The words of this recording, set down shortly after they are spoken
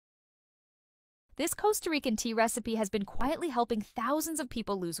This Costa Rican tea recipe has been quietly helping thousands of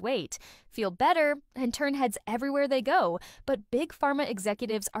people lose weight, feel better, and turn heads everywhere they go, but big pharma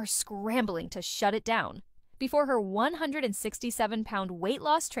executives are scrambling to shut it down. Before her 167-pound weight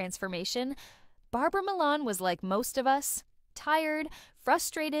loss transformation, Barbara Milan was like most of us, tired,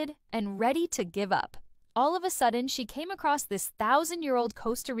 frustrated, and ready to give up. All of a sudden, she came across this 1,000-year-old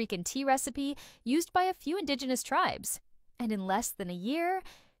Costa Rican tea recipe used by a few indigenous tribes. And in less than a year,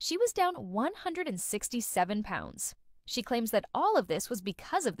 she was down 167 pounds. She claims that all of this was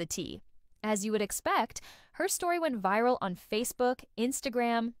because of the tea. As you would expect, her story went viral on Facebook,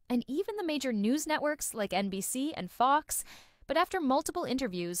 Instagram, and even the major news networks like NBC and Fox. But after multiple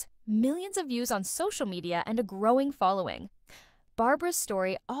interviews, millions of views on social media, and a growing following, Barbara's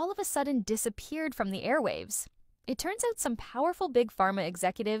story all of a sudden disappeared from the airwaves. It turns out some powerful big pharma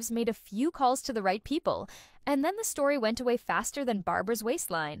executives made a few calls to the right people, and then the story went away faster than Barbara's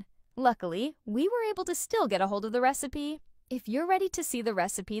waistline. Luckily, we were able to still get a hold of the recipe. If you're ready to see the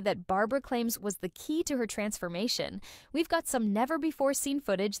recipe that Barbara claims was the key to her transformation, we've got some never-before-seen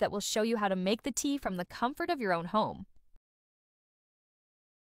footage that will show you how to make the tea from the comfort of your own home.